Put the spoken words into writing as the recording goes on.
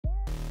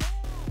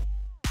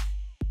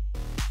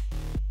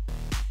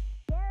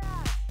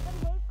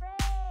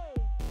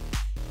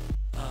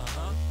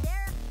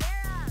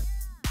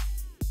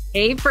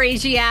Hey,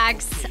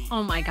 Frasiacs.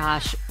 Oh my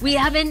gosh. We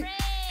haven't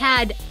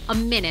had a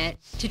minute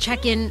to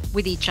check in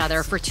with each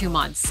other for 2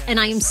 months, and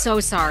I am so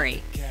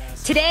sorry.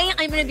 Today,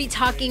 I'm going to be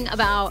talking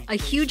about a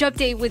huge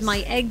update with my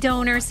egg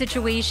donor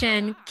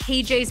situation,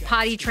 KJ's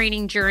potty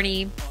training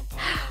journey.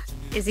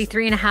 Is he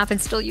 3.5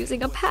 and still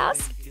using a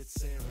pass?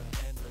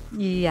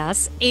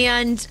 Yes.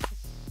 And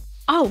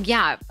oh,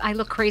 yeah, I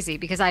look crazy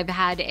because I've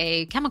had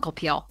a chemical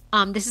peel.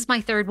 This is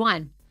my third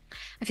one.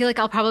 I feel like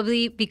I'll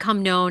probably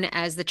become known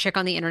as the chick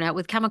on the internet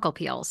with chemical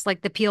peels,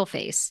 like the peel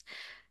face.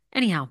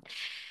 Anyhow,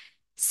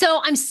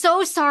 so I'm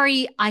so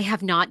sorry I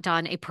have not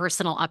done a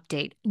personal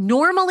update.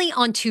 Normally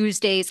on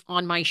Tuesdays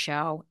on my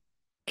show,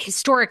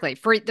 historically,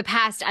 for the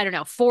past, I don't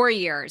know, 4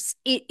 years,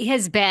 it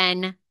has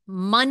been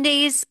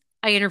Mondays,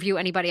 I interview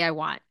anybody I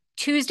want.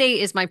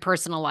 Tuesday is my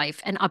personal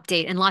life, an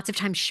update, and lots of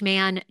times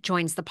Schman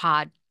joins the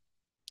pod.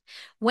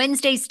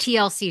 Wednesday's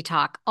TLC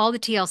talk, all the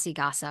TLC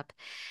gossip.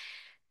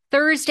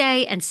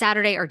 Thursday and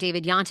Saturday are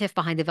David Yontif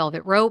behind the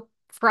velvet rope.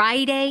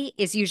 Friday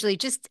is usually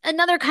just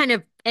another kind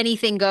of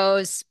anything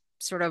goes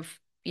sort of,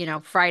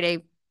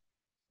 Friday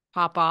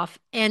pop off.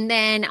 And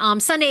then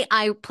Sunday,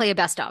 I play a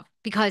best of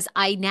because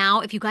I now,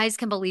 if you guys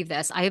can believe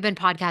this, I have been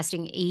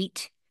podcasting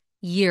 8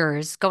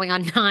 years, going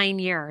on 9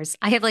 years.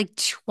 I have like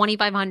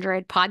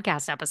 2,500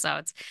 podcast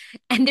episodes.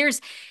 And there's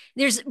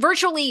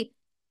virtually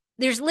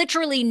there's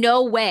literally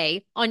no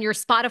way on your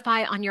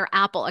Spotify, on your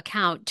Apple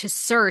account to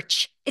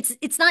search.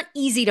 It's not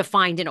easy to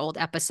find an old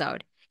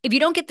episode. If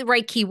you don't get the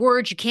right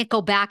keywords, you can't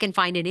go back and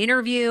find an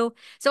interview.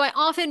 So I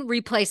often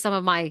replay some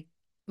of my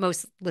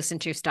most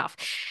listened to stuff.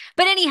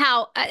 But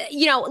anyhow,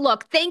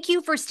 look, thank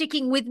you for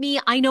sticking with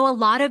me. I know a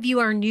lot of you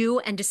are new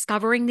and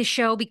discovering the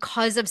show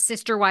because of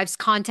Sister Wives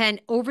content.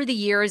 Over the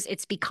years,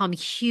 it's become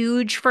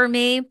huge for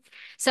me.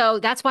 So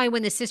that's why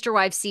when the Sister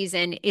Wives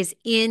season is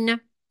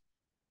in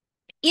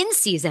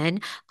season,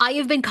 I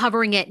have been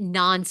covering it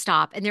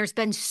nonstop, and there's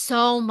been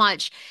so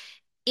much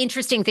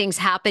interesting things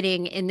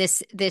happening in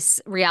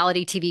this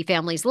reality TV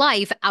family's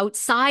life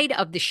outside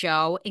of the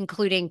show,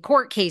 including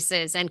court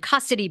cases and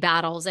custody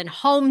battles and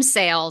home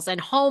sales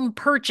and home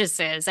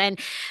purchases and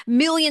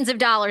millions of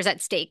dollars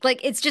at stake. Like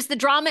it's just the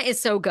drama is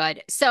so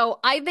good. So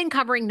I've been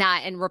covering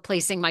that and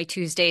replacing my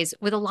Tuesdays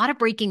with a lot of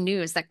breaking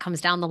news that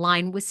comes down the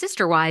line with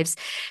Sister Wives.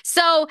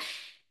 So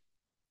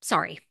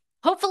sorry.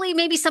 Hopefully,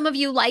 maybe some of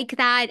you like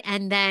that.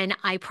 And then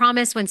I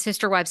promise when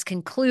Sister Wives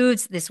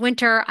concludes this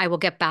winter, I will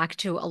get back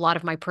to a lot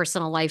of my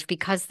personal life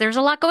because there's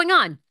a lot going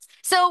on.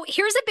 So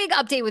here's a big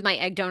update with my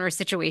egg donor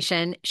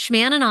situation.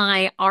 Schman and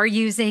I are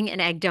using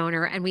an egg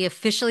donor, and we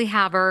officially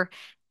have her.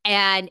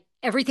 And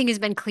everything has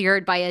been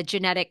cleared by a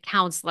genetic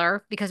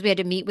counselor because we had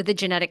to meet with a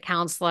genetic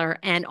counselor,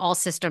 and all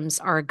systems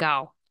are a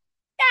go.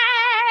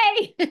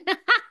 Yay!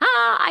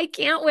 I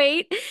can't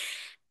wait.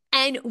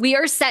 And we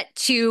are set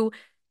to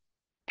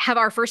have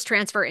our first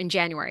transfer in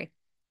January.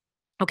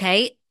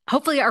 Okay.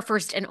 Hopefully, our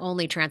first and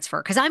only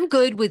transfer, because I'm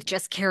good with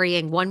just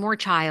carrying one more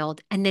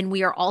child. And then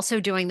we are also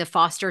doing the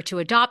foster to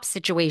adopt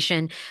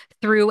situation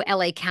through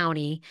LA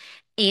County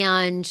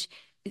and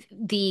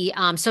the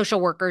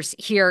social workers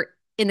here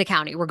in the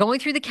county. We're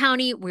going through the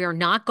county. We are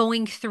not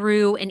going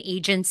through an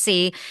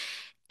agency.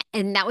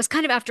 And that was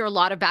kind of after a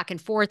lot of back and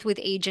forth with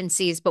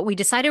agencies, but we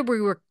decided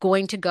we were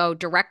going to go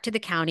direct to the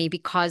county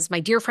because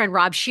my dear friend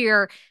Rob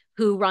Shear,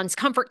 who runs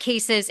Comfort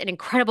Cases, an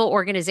incredible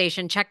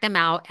organization, check them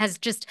out, has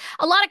just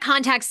a lot of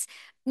contacts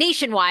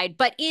nationwide,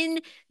 but in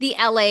the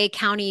LA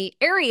County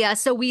area.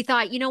 So we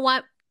thought, you know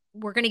what?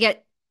 We're going to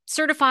get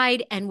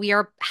certified and we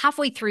are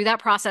halfway through that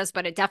process,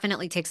 but it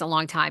definitely takes a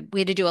long time.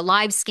 We had to do a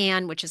live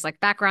scan, which is like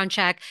background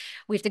check.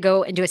 We have to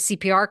go and do a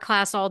CPR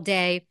class all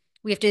day.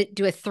 We have to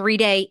do a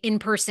 3-day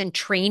in-person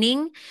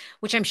training,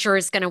 which I'm sure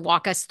is going to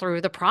walk us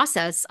through the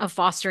process of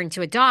fostering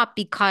to adopt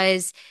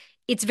because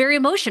it's very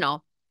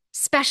emotional,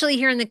 especially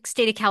here in the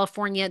state of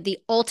California. The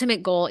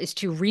ultimate goal is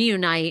to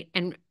reunite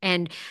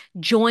and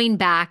join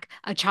back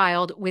a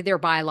child with their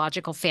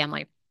biological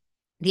family.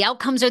 The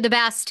outcomes are the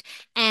best,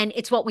 and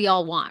it's what we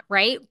all want,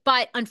 right?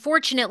 But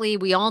unfortunately,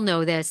 we all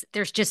know this.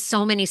 There's just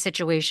so many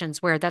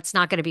situations where that's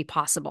not going to be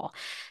possible.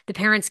 The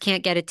parents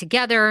can't get it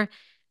together.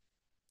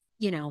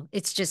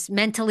 It's just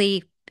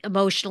mentally,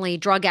 emotionally,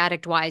 drug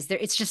addict wise,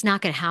 it's just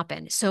not going to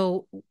happen.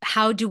 So,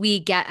 how do we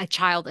get a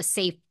child a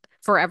safe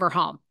forever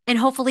home? And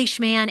hopefully,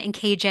 Schman and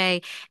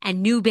KJ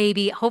and new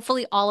baby,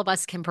 hopefully, all of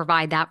us can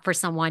provide that for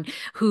someone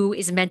who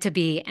is meant to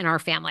be in our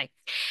family.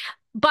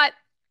 But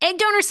egg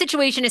donor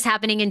situation is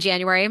happening in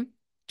January.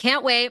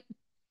 Can't wait.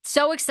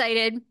 So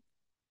excited.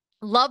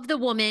 Love the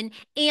woman.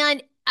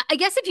 And I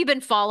guess if you've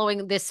been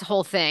following this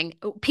whole thing,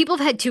 people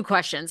have had two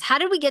questions. How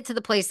did we get to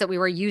the place that we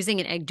were using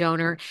an egg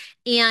donor?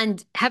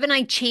 And haven't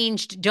I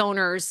changed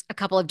donors a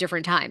couple of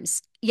different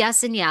times?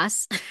 Yes, and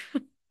yes.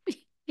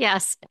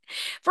 Yes.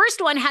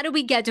 First one, how did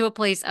we get to a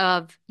place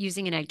of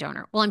using an egg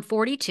donor? Well, I'm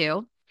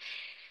 42.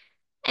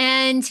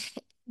 And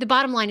the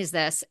bottom line is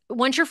this: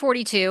 once you're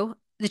 42,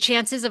 the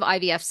chances of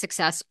IVF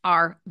success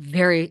are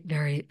very,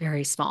 very,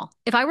 very small.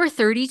 If I were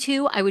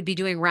 32, I would be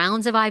doing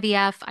rounds of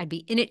IVF. I'd be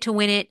in it to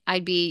win it.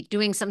 I'd be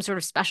doing some sort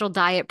of special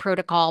diet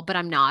protocol, but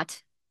I'm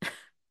not.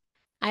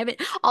 I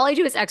haven't, all I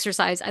do is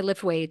exercise. I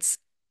lift weights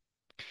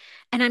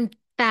and I'm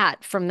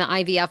fat from the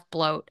IVF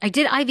bloat. I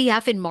did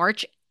IVF in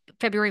March,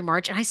 February,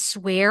 March, and I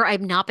swear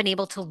I've not been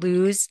able to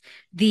lose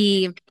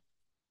the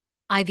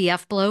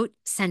IVF bloat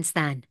since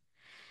then.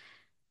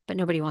 But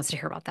nobody wants to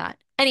hear about that.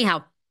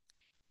 Anyhow,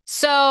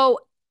 so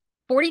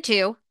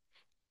 42,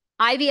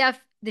 IVF,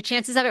 the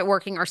chances of it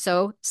working are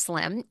so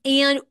slim.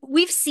 And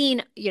we've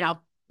seen,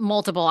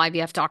 multiple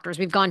IVF doctors.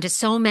 We've gone to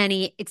so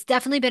many. It's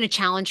definitely been a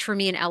challenge for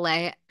me in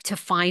LA to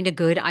find a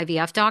good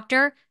IVF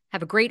doctor.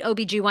 Have a great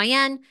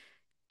OBGYN.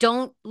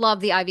 Don't love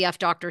the IVF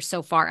doctor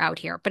so far out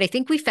here, but I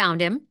think we found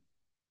him.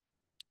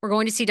 We're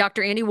going to see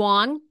Dr. Andy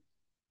Wong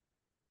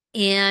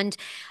and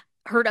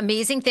heard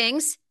amazing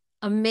things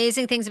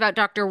about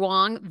Dr.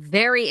 Wong.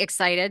 Very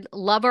excited.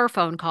 Love our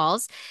phone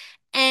calls.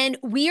 And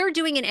we are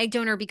doing an egg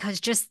donor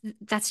because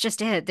that's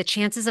just it. The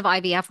chances of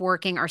IVF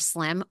working are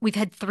slim. We've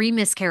had 3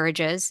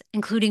 miscarriages,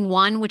 including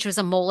one, which was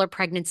a molar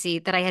pregnancy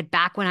that I had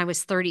back when I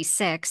was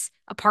 36,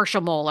 a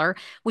partial molar,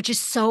 which is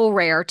so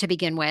rare to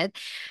begin with.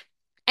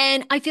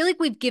 And I feel like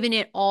we've given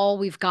it all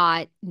we've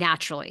got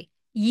naturally.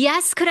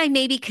 Yes, could I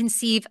maybe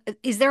conceive?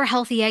 Is there a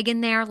healthy egg in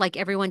there? Like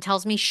everyone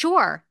tells me,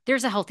 sure,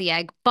 there's a healthy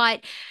egg.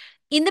 But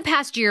in the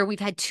past year, we've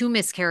had 2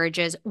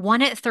 miscarriages,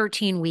 one at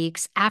 13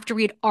 weeks after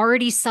we had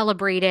already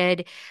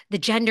celebrated the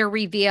gender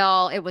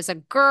reveal. It was a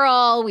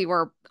girl. We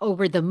were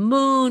over the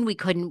moon. We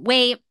couldn't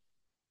wait.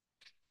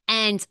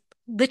 And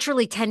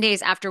literally 10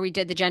 days after we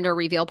did the gender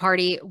reveal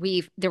party,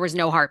 there was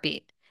no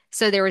heartbeat.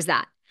 So there was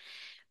that.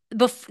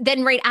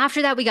 Then right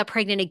after that, we got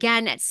pregnant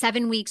again. At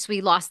 7 weeks,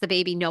 we lost the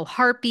baby, no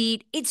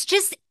heartbeat. It's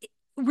just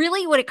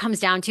really what it comes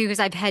down to, because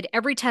I've had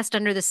every test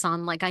under the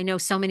sun, like I know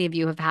so many of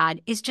you have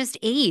had, is just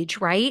age,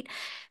 right?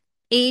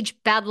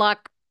 Age, bad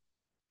luck.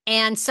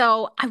 And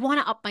so I want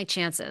to up my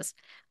chances.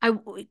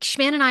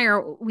 Schman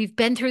and we've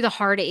been through the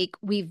heartache,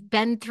 we've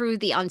been through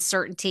the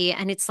uncertainty,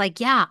 and it's like,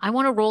 yeah, I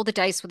want to roll the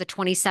dice with a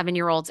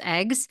 27-year-old's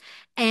eggs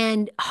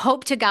and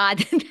hope to God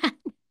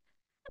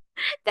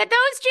that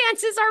those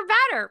chances are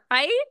better,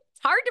 right?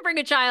 It's hard to bring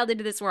a child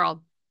into this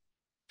world.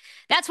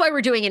 That's why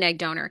we're doing an egg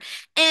donor.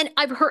 And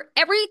I've heard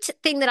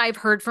everything that I've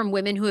heard from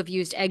women who have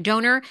used egg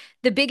donor.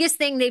 The biggest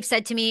thing they've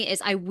said to me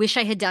is, I wish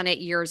I had done it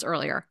years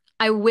earlier.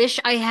 I wish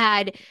I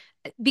had,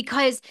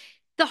 because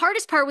the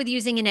hardest part with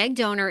using an egg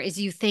donor is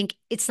you think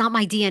it's not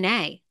my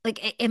DNA.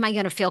 Like, am I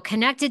going to feel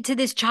connected to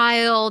this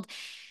child?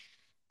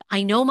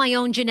 I know my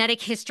own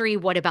genetic history.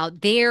 What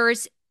about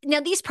theirs?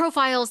 Now, these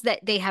profiles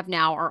that they have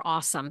now are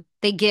awesome.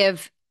 They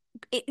give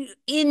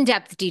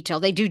in-depth detail.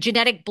 They do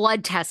genetic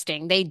blood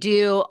testing. They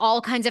do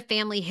all kinds of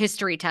family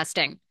history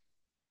testing.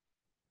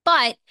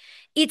 But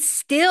it's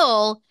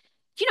still,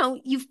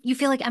 you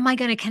feel like, am I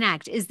going to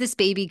connect? Is this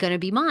baby going to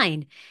be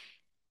mine?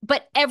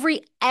 But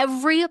every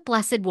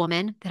blessed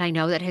woman that I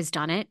know that has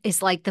done it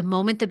is like, the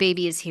moment the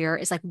baby is here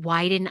is like,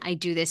 why didn't I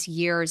do this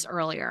years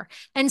earlier?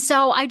 And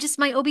so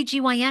my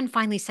OBGYN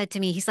finally said to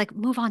me, he's like,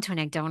 move on to an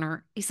egg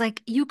donor. He's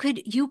like, you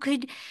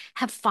could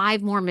have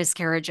 5 more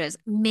miscarriages.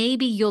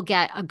 Maybe you'll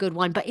get a good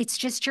one, but it's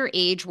just your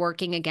age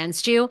working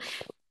against you.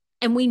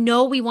 And we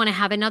know we want to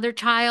have another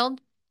child.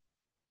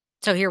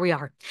 So here we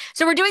are.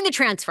 So we're doing the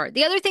transfer.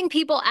 The other thing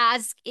people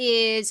ask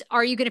is,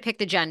 are you going to pick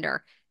the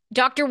gender?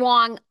 Dr.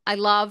 Wong, I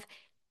love.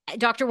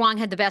 Dr. Wong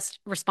had the best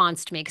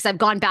response to me because I've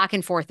gone back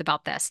and forth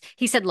about this.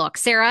 He said, look,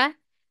 Sarah,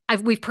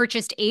 we've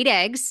purchased 8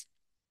 eggs.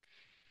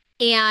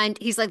 And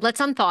he's like,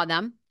 let's unthaw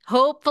them.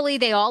 Hopefully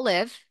they all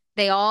live.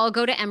 They all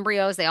go to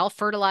embryos. They all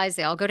fertilize.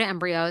 They all go to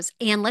embryos.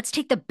 And let's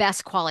take the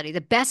best quality,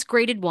 the best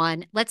graded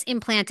one. Let's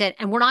implant it.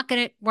 And we're not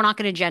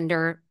gonna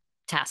gender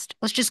test.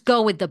 Let's just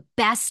go with the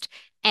best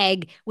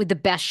egg with the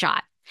best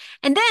shot.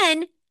 And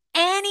then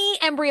any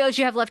embryos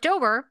you have left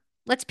over,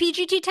 let's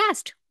PGT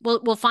test.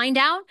 We'll find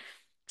out.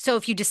 So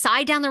if you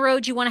decide down the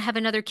road you want to have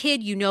another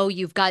kid,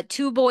 you've got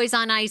 2 boys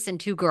on ice and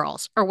 2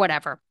 girls or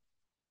whatever.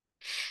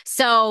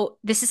 So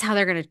this is how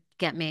they're going to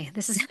get me.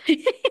 This is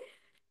if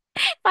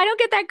I don't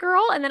get that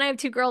girl and then I have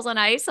 2 girls on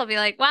ice, I'll be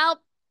like,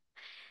 well,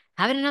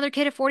 having another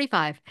kid at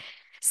 45.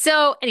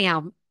 So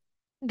anyhow,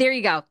 there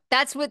you go.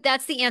 That's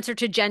the answer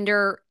to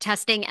gender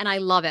testing. And I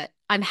love it.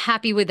 I'm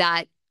happy with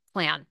that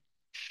plan.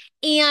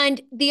 And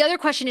the other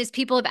question is,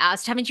 people have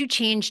asked, haven't you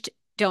changed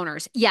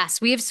donors?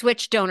 Yes, we have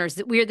switched donors.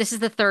 This is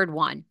the 3rd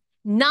one.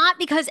 Not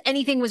because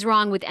anything was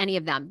wrong with any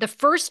of them. The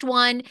first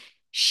one,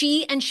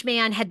 she and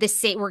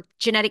Schman were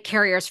genetic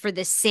carriers for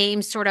this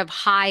same sort of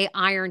high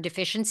iron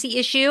deficiency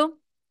issue.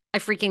 I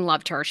freaking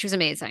loved her. She was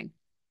amazing.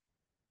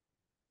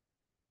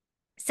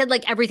 Said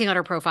like everything on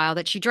her profile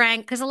that she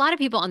drank, because a lot of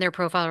people on their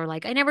profile are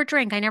like, I never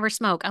drink, I never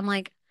smoke. I'm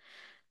like,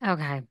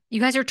 okay, you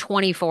guys are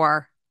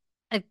 24.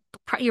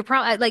 You're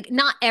probably like,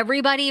 not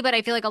everybody, but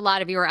I feel like a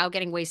lot of you are out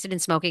getting wasted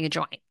and smoking a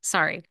joint.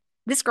 Sorry.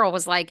 This girl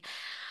was like,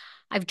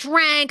 I've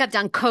drank, I've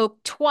done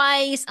coke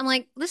twice. I'm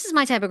like, this is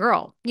my type of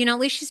girl. At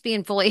least she's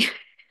being fully,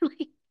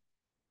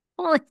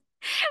 fully,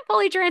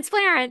 fully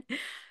transparent.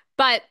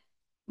 But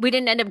we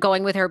didn't end up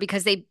going with her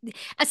because they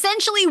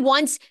essentially,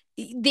 once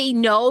they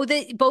know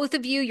that both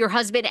of you, your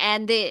husband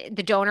and the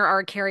donor, are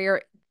a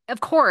carrier,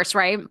 of course,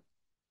 right?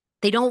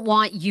 they don't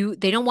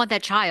want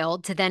that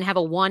child to then have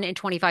a 1 in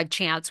 25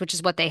 chance, which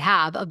is what they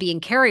have of being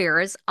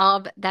carriers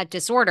of that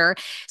disorder.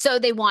 So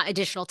they want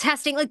additional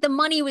testing. Like the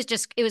money was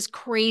just, it was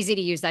crazy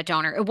to use that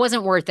donor. It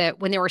wasn't worth it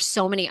when there were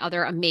so many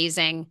other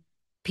amazing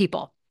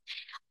people.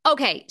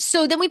 Okay,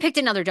 so then we picked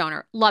another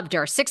donor. Loved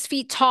her. 6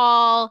 feet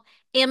tall,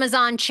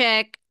 Amazon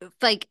chick,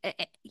 like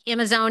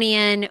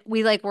Amazonian.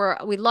 We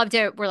loved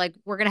it. We're like,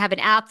 we're gonna have an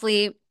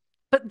athlete.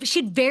 But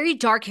she had very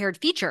dark-haired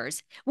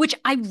features, which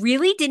I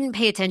really didn't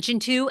pay attention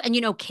to. And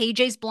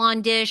KJ's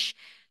blondish.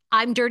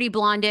 I'm dirty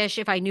blondish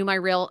if I knew my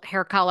real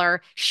hair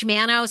color.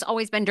 Shmano's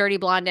always been dirty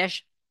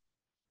blondish.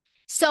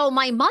 So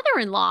my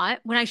mother-in-law,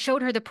 when I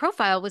showed her the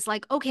profile, was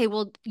like, okay,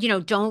 well,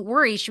 don't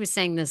worry. She was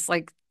saying this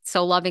like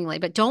so lovingly,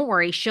 but don't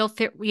worry, she'll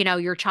fit,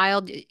 your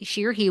child,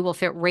 she or he will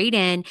fit right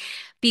in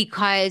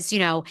because,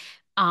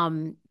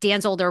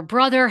 Dan's older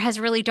brother has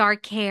really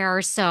dark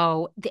hair.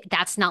 So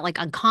that's not like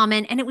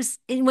uncommon. And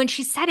when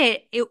she said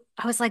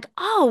I was like,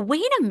 oh,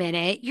 wait a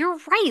minute. You're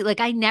right. Like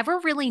I never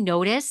really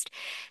noticed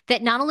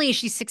that not only is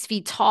she 6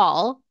 feet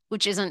tall,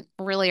 which isn't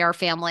really our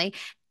family,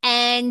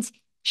 and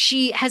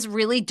she has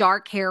really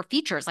dark hair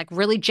features, like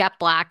really jet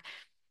black.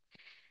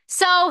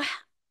 So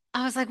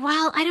I was like,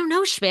 well, I don't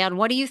know, Shvan.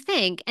 What do you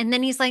think? And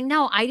then he's like,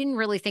 no, I didn't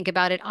really think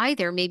about it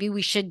either. Maybe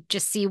we should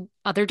just see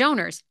other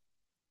donors.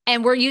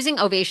 And we're using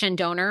Ovation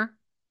Donor.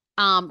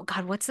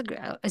 God,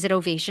 is it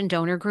Ovation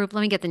Donor Group?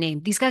 Let me get the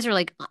name. These guys are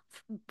like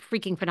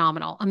freaking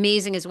phenomenal,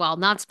 amazing as well,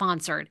 not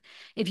sponsored.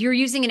 If you're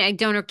using an egg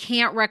donor,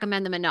 can't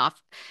recommend them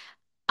enough.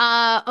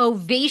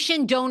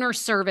 Ovation Donor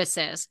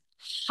Services,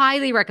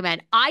 highly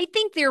recommend. I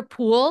think their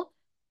pool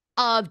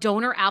of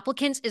donor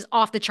applicants is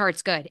off the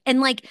charts good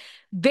and like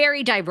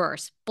very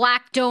diverse.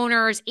 Black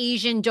donors,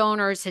 Asian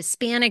donors,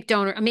 Hispanic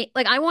donor. I mean,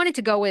 like I wanted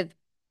to go with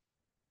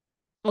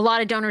a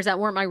lot of donors that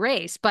weren't my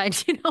race,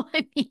 but you know what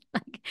I mean?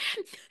 Like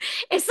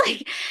it's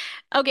like,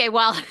 okay,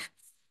 well,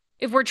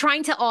 if we're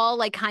trying to all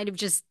like kind of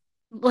just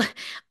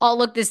all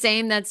look the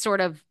same, that's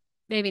sort of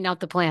maybe not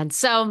the plan.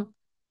 So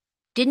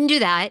didn't do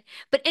that.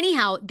 But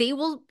anyhow,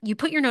 you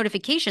put your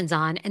notifications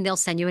on and they'll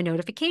send you a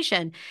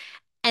notification.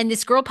 And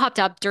this girl popped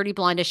up, dirty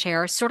blondish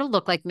hair, sort of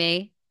looked like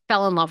me,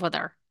 fell in love with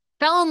her.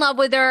 Fell in love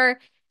with her.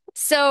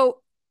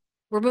 So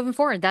we're moving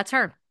forward. That's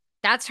her.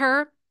 That's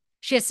her.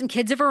 She has some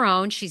kids of her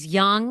own. She's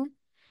young.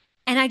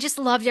 And I just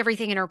loved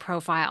everything in her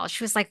profile.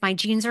 She was like, my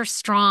genes are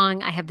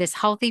strong. I have this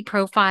healthy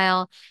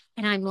profile.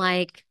 And I'm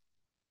like,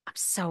 I'm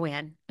so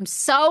in. I'm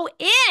so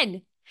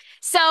in.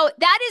 So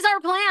that is our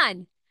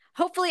plan.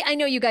 Hopefully, I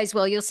know you guys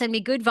will. You'll send me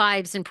good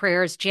vibes and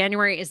prayers.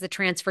 January is the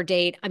transfer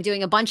date. I'm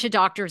doing a bunch of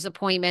doctor's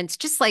appointments,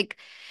 just like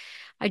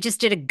I just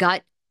did a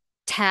gut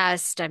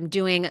test. I'm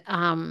doing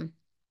a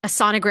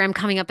sonogram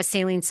coming up, a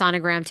saline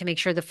sonogram to make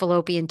sure the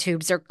fallopian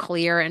tubes are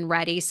clear and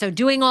ready. So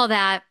doing all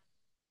that.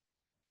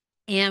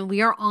 And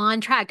we are on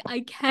track.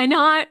 I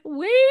cannot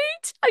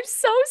wait. I'm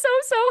so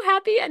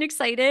happy and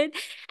excited.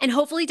 And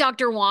hopefully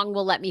Dr. Wong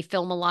will let me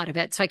film a lot of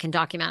it so I can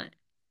document it.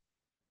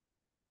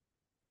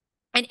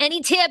 And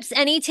any tips?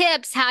 Any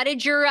tips? How'd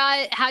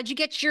you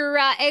get your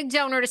egg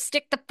donor to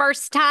stick the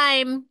first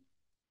time?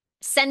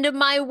 Send them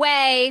my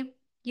way.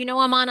 You know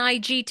I'm on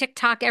IG,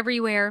 TikTok,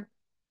 everywhere.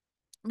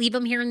 Leave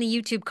them here in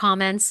the YouTube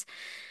comments.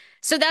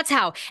 So that's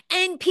how.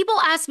 And people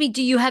ask me,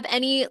 do you have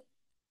any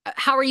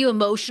how are you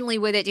emotionally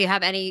with it? Do you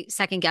have any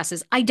second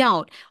guesses? I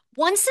don't.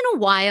 Once in a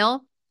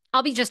while,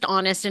 I'll be just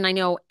honest, and I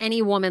know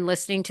any woman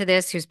listening to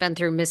this who's been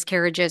through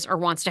miscarriages or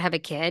wants to have a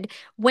kid,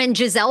 when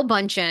Gisele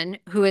Bundchen,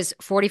 who is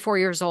 44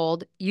 years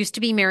old, used to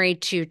be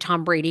married to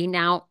Tom Brady,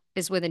 now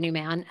is with a new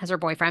man as her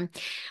boyfriend,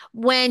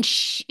 when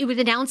it was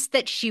announced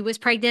that she was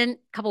pregnant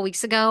a couple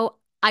weeks ago,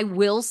 I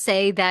will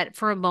say that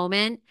for a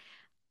moment,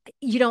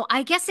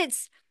 I guess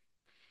it's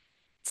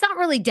not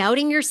really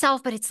doubting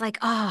yourself, but it's like,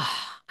 oh,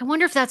 I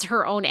wonder if that's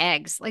her own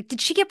eggs. Like, did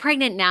she get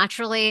pregnant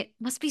naturally? It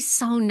must be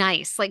so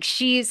nice. Like,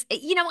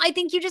 I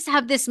think you just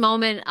have this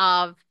moment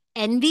of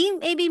envy,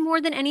 maybe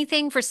more than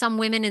anything, for some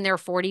women in their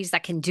 40s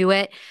that can do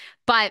it.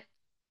 But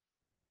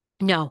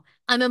no,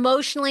 I'm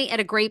emotionally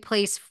at a great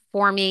place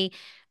for me.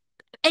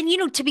 And,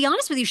 to be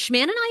honest with you,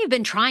 Schman and I have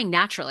been trying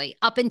naturally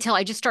up until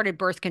I just started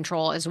birth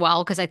control as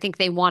well, because I think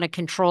they want to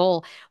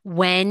control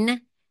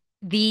when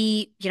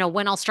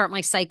when I'll start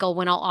my cycle,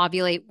 when I'll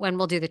ovulate, when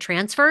we'll do the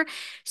transfer.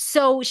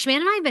 So Schman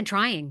and I have been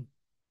trying.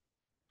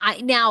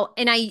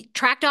 I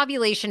tracked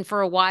ovulation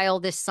for a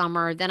while this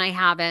summer, then I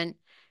haven't,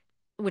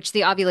 which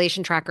the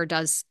ovulation tracker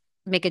does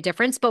make a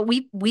difference, but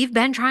we've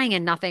been trying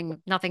and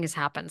nothing has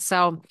happened.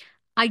 So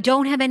I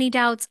don't have any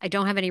doubts. I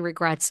don't have any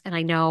regrets. And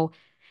I know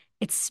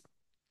it's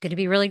going to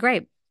be really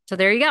great. So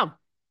there you go.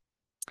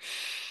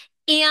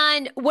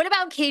 And what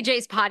about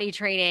KJ's potty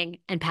training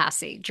and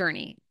passy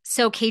journey?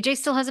 So KJ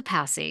still has a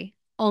passy,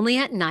 only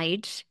at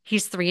night.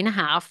 He's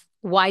 3.5.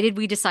 Why did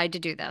we decide to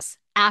do this?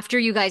 After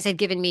you guys had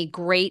given me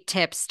great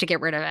tips to get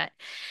rid of it.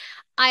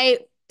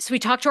 So we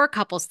talked to our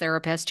couples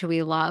therapist who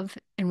we love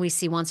and we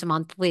see once a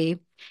month, Lee.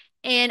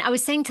 And I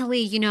was saying to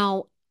Lee,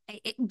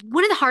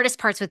 one of the hardest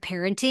parts with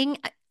parenting,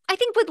 I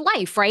think with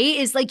life, right,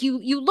 is like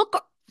you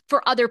look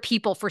for other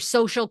people, for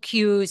social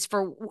cues,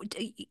 for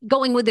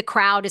going with the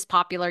crowd is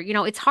popular.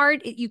 It's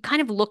hard. You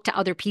kind of look to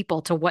other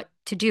people to what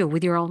to do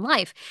with your own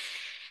life.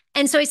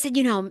 And so I said,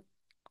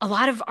 a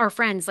lot of our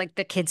friends, like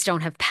the kids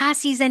don't have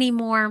passies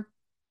anymore.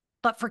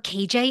 But for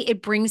KJ,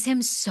 it brings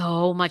him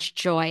so much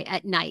joy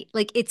at night.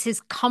 Like it's his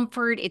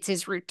comfort, it's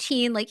his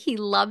routine. Like he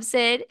loves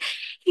it.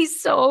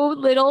 He's so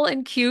little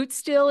and cute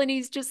still. And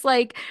he's just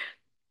like,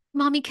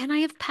 Mommy, can I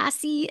have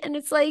passy? And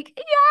it's like,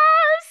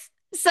 yes.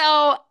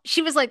 So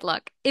she was like,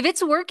 look, if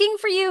it's working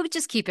for you,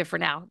 just keep it for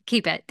now.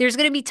 Keep it. There's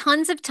going to be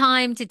tons of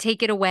time to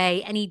take it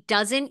away. And he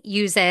doesn't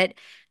use it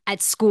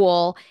at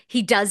school.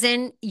 He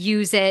doesn't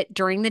use it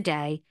during the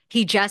day.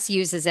 He just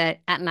uses it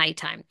at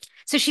nighttime.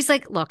 So she's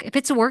like, look, if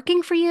it's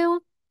working for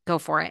you, go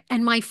for it.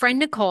 And my friend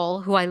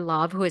Nicole, who I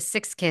love, who has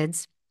 6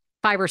 kids,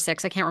 5 or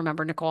 6, I can't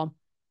remember, Nicole.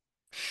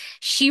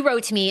 She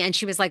wrote to me and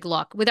she was like,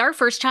 look, with our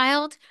first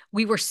child,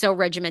 we were so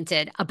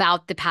regimented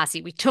about the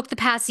passy. We took the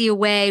passy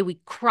away. We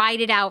cried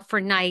it out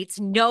for nights,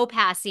 no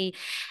passy.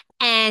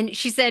 And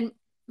she said,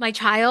 my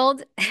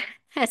child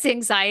has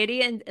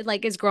anxiety and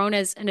like is grown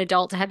as an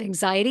adult to have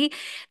anxiety.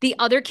 The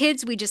other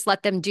kids, we just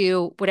let them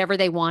do whatever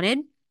they wanted.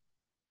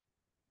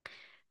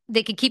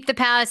 They could keep the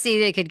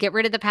passy, they could get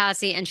rid of the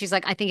passy. And she's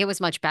like, I think it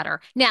was much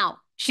better. Now,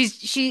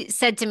 she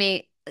said to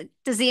me,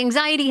 does the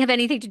anxiety have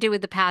anything to do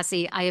with the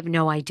passy? I have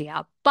no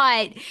idea.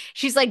 But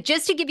she's like,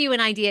 just to give you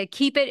an idea,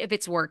 keep it if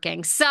it's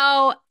working.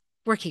 So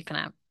we're keeping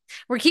it.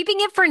 We're keeping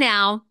it for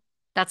now.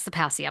 That's the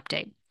passy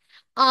update.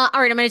 All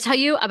right, I'm going to tell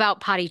you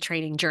about potty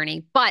training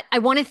journey, but I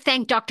want to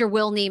thank Dr.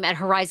 Will Neem at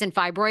Horizon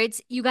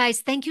Fibroids. You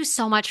guys, thank you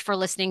so much for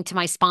listening to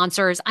my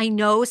sponsors. I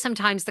know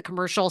sometimes the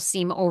commercials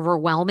seem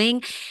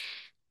overwhelming.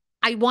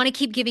 I want to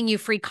keep giving you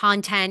free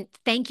content.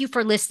 Thank you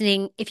for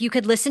listening. If you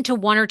could listen to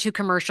 1 or 2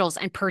 commercials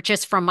and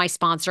purchase from my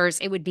sponsors,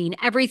 it would mean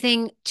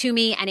everything to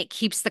me and it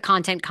keeps the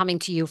content coming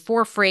to you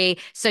for free.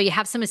 So you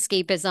have some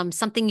escapism,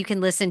 something you can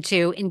listen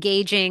to,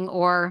 engaging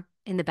or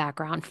in the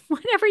background,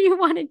 whatever you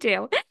want to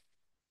do.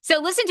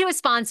 So listen to a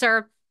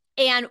sponsor.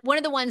 And one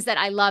of the ones that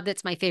I love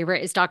that's my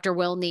favorite is Dr.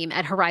 Will Neem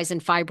at Horizon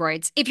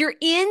Fibroids. If you're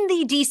in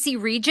the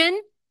DC region,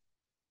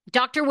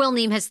 Dr. Will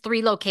Neem has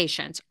 3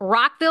 locations,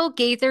 Rockville,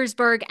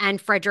 Gaithersburg, and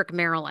Frederick,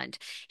 Maryland.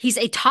 He's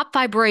a top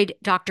fibroid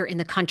doctor in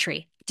the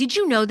country. Did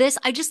you know this?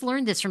 I just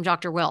learned this from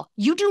Dr. Will.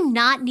 You do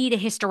not need a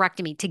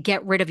hysterectomy to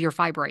get rid of your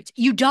fibroids.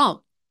 You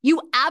don't.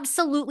 You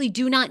absolutely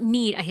do not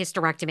need a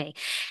hysterectomy.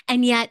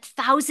 And yet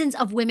thousands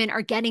of women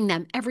are getting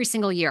them every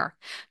single year.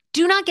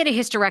 Do not get a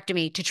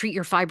hysterectomy to treat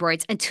your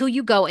fibroids until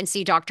you go and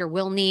see Dr.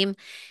 Will Neem.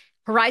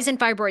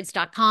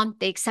 HorizonFibroids.com.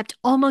 They accept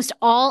almost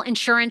all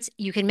insurance.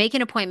 You can make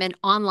an appointment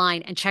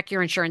online and check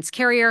your insurance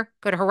carrier.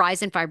 Go to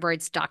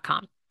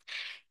HorizonFibroids.com.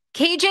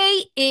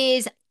 KJ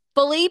is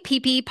fully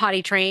PP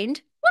potty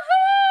trained.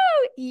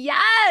 Woohoo!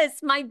 Yes,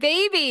 my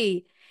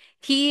baby.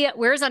 He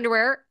wears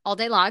underwear all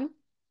day long.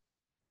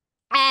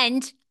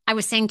 And I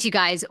was saying to you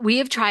guys, we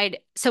have tried.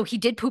 So he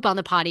did poop on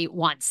the potty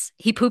once.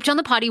 He pooped on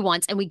the potty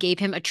once and we gave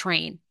him a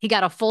train. He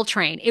got a full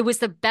train. It was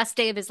the best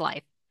day of his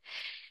life.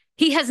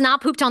 He has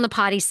not pooped on the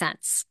potty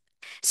since.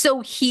 So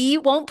he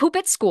won't poop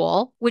at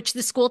school, which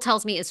the school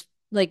tells me is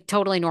like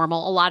totally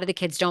normal. A lot of the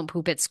kids don't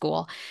poop at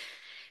school.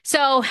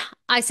 So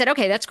I said,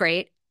 okay, that's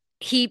great.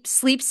 He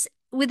sleeps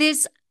with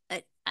his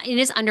in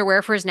his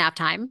underwear for his nap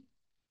time.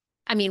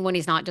 I mean, when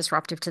he's not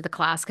disruptive to the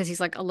class, because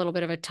he's like a little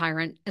bit of a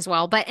tyrant as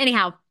well. But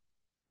anyhow,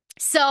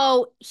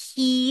 so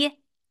he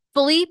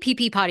fully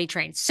PP potty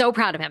trained. So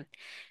proud of him.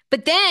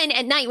 But then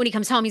at night when he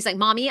comes home, he's like,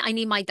 Mommy, I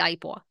need my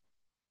diaper.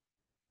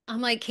 I'm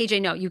like,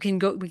 KJ, no, you can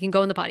go. We can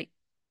go in the potty.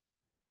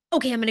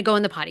 Okay, I'm going to go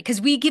in the potty because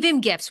we give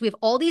him gifts. We have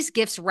all these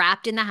gifts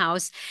wrapped in the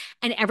house.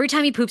 And every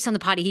time he poops on the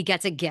potty, he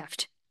gets a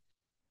gift.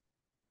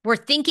 We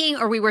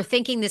were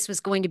thinking this was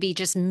going to be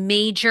just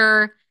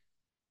major,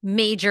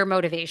 major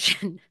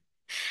motivation.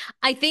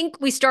 I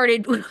think we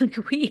started,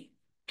 we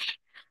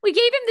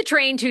gave him the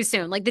train too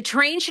soon. Like the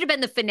train should have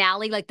been the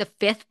finale, like the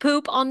 5th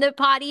poop on the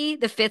potty,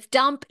 the 5th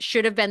dump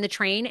should have been the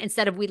train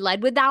instead of we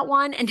led with that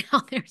one. And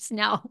now there's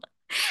no.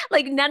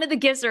 Like none of the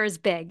gifts are as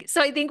big.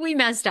 So I think we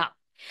messed up.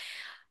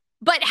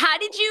 But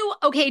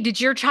did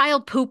your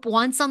child poop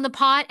once on the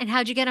pot and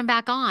how'd you get him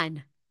back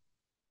on?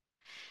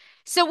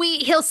 So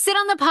he'll sit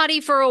on the potty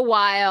for a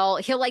while.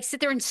 He'll like sit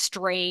there and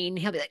strain.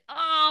 He'll be like,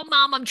 oh,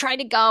 Mom, I'm trying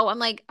to go. I'm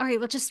like, all right,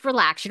 well, just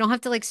relax. You don't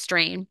have to like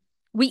strain.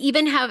 We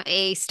even have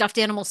a stuffed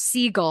animal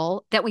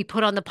seagull that we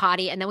put on the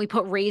potty and then we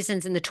put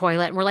raisins in the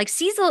toilet. And we're like,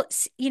 Seagull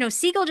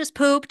just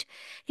pooped.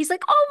 He's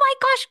like, oh my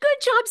gosh,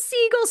 good job,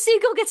 Seagull.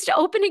 Seagull gets to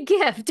open a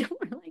gift.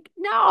 We're like,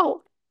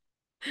 no.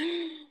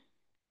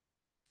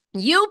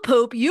 You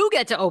poop, you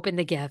get to open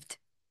the gift.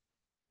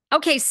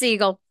 Okay,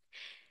 Seagull.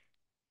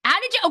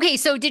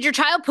 So did your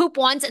child poop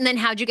once and then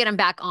how'd you get him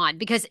back on?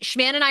 Because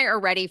Schman and I are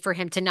ready for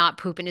him to not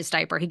poop in his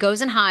diaper. He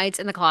goes and hides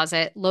in the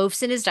closet,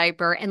 loafs in his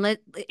diaper, and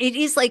it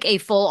is like a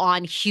full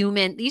on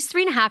human. These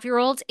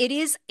 3.5-year-olds,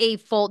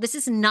 this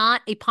is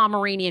not a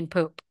Pomeranian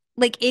poop.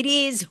 Like it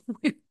is,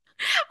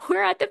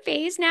 we're at the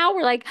phase now.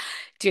 We're like,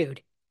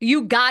 dude,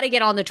 you got to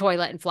get on the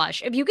toilet and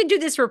flush. If you can do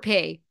this for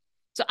pee.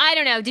 So I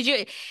don't know.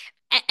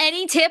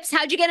 Any tips?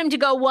 How'd you get him to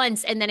go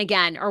once and then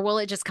again, or will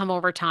it just come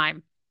over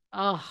time?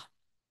 Oh,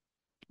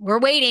 we're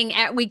waiting.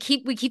 We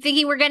keep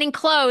thinking we're getting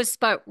close,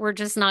 but we're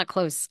just not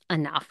close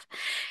enough.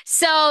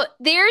 So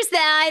there's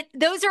that.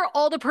 Those are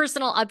all the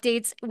personal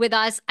updates with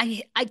us.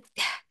 I've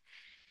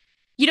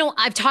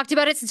talked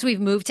about it since we've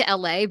moved to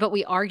LA, but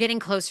we are getting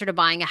closer to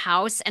buying a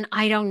house, and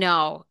I don't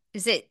know.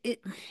 Do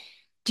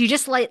you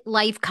just let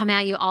life come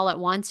at you all at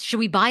once? Should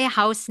we buy a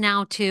house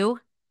now too?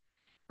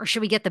 Or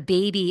should we get the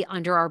baby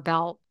under our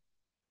belt?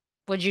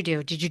 What'd you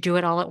do? Did you do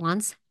it all at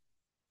once?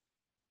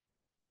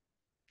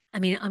 I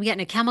mean, I'm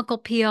getting a chemical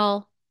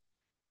peel,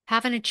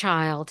 having a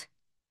child,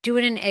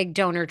 doing an egg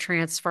donor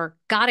transfer,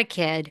 got a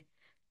kid,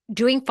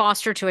 doing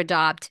foster to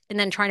adopt, and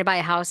then trying to buy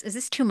a house. Is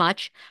this too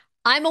much?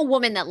 I'm a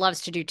woman that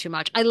loves to do too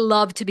much. I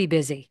love to be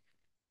busy.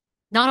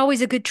 Not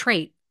always a good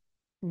trait.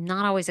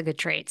 Not always a good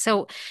trait.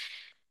 So,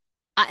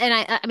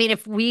 I mean,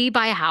 if we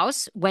buy a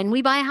house, when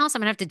we buy a house, I'm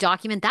gonna have to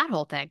document that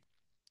whole thing.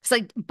 It's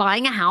like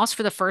buying a house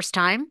for the first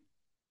time.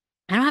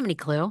 I don't have any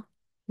clue.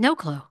 No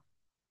clue.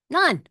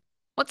 None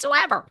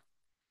whatsoever.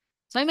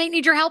 So I might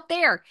need your help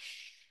there.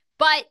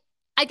 But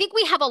I think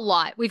we have a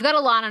lot. We've got a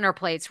lot on our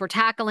plates. We're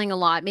tackling a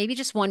lot. Maybe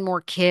just one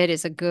more kid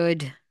is a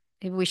good,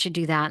 maybe we should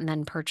do that and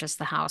then purchase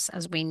the house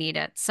as we need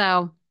it.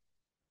 So,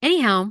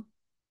 anyhow,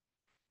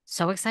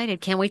 so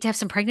excited. Can't wait to have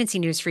some pregnancy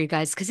news for you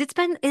guys because it's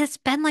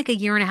been like a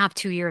year and a half,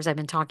 2 years I've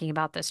been talking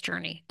about this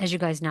journey, as you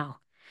guys know.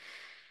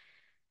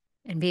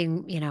 And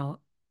being,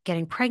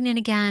 getting pregnant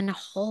again,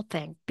 whole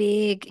thing,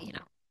 big,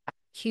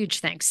 huge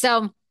thing.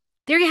 So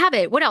there you have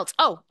it. What else?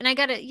 Oh, and I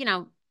got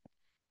to,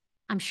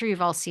 I'm sure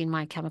you've all seen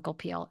my chemical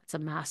peel. It's a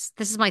mess.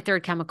 This is my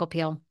third chemical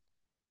peel.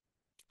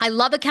 I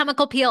love a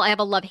chemical peel. I have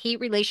a love-hate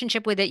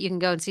relationship with it. You can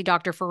go and see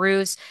Dr.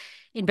 Farouz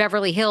in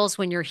Beverly Hills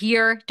when you're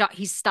here.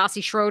 He's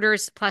Stassi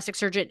Schroeder's plastic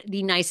surgeon,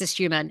 the nicest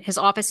human. His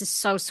office is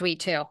so sweet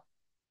too.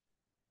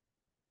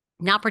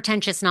 Not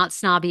pretentious, not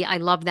snobby. I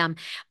love them.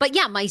 But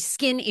yeah, my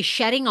skin is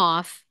shedding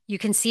off. You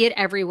can see it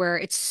everywhere.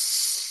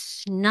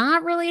 It's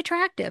not really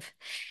attractive.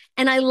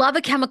 And I love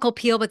a chemical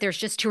peel, but there's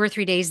just 2 or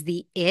 3 days.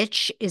 The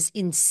itch is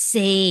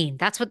insane.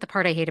 That's what the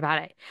part I hate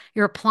about it.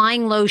 You're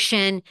applying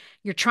lotion.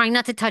 You're trying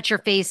not to touch your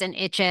face and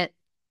itch it.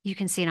 You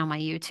can see it on my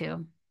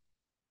YouTube.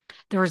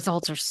 The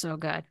results are so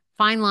good.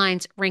 Fine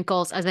lines,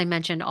 wrinkles, as I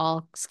mentioned,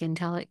 all skin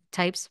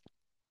types.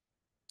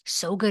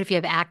 So good if you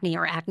have acne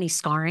or acne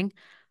scarring.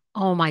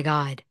 Oh my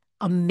God.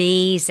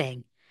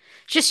 Amazing.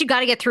 Just you got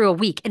to get through a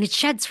week and it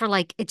sheds for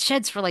like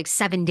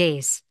 7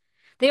 days.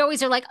 They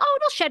always are like, oh,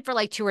 it'll shed for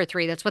like 2 or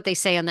 3. That's what they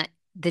say on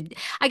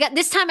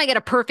this time I got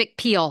a perfect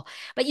peel.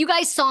 But you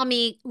guys saw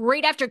me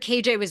right after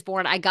KJ was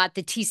born. I got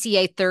the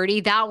TCA 30.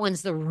 That one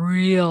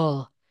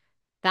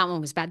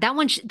was bad. That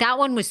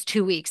one was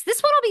 2 weeks.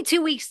 This one will be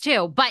 2 weeks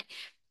too, but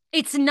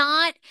it's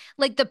not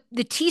like the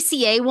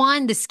TCA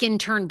one, the skin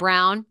turned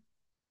brown.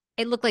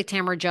 It looked like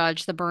Tamara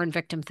Judge, the burn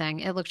victim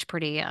thing. It looked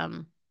pretty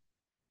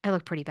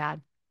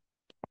bad.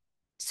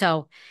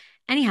 So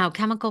anyhow,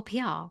 chemical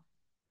peel.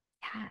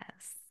 Yes.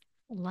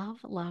 Love,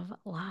 love,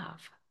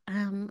 love.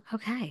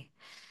 Okay.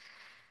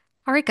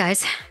 All right,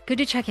 guys. Good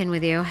to check in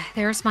with you.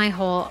 There's my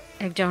whole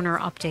egg donor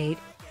update.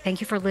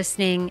 Thank you for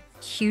listening.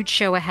 Huge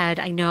show ahead.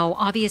 I know,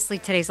 obviously,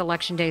 today's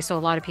election day, so a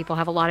lot of people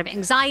have a lot of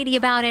anxiety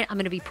about it. I'm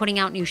going to be putting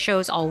out new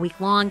shows all week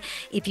long.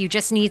 If you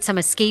just need some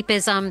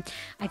escapism,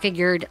 I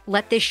figured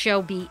let this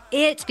show be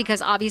it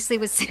because obviously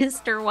with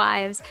Sister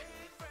Wives,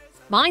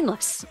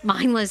 mindless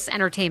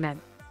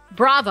entertainment.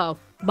 Bravo.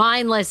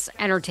 Mindless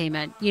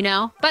entertainment,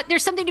 But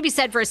there's something to be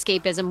said for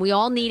escapism. We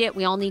all need it.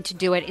 We all need to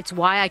do it. It's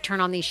why I turn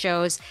on these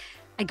shows.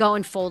 I go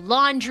and fold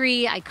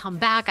laundry. I come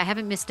back. I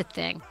haven't missed a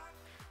thing.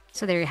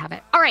 So there you have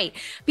it. All right.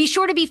 Be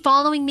sure to be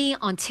following me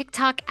on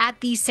TikTok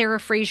at The Sarah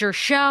Fraser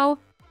Show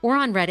or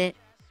on Reddit,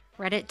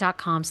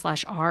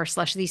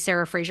 reddit.com/r/The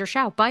Sarah Fraser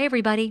Show. Bye,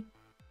 everybody.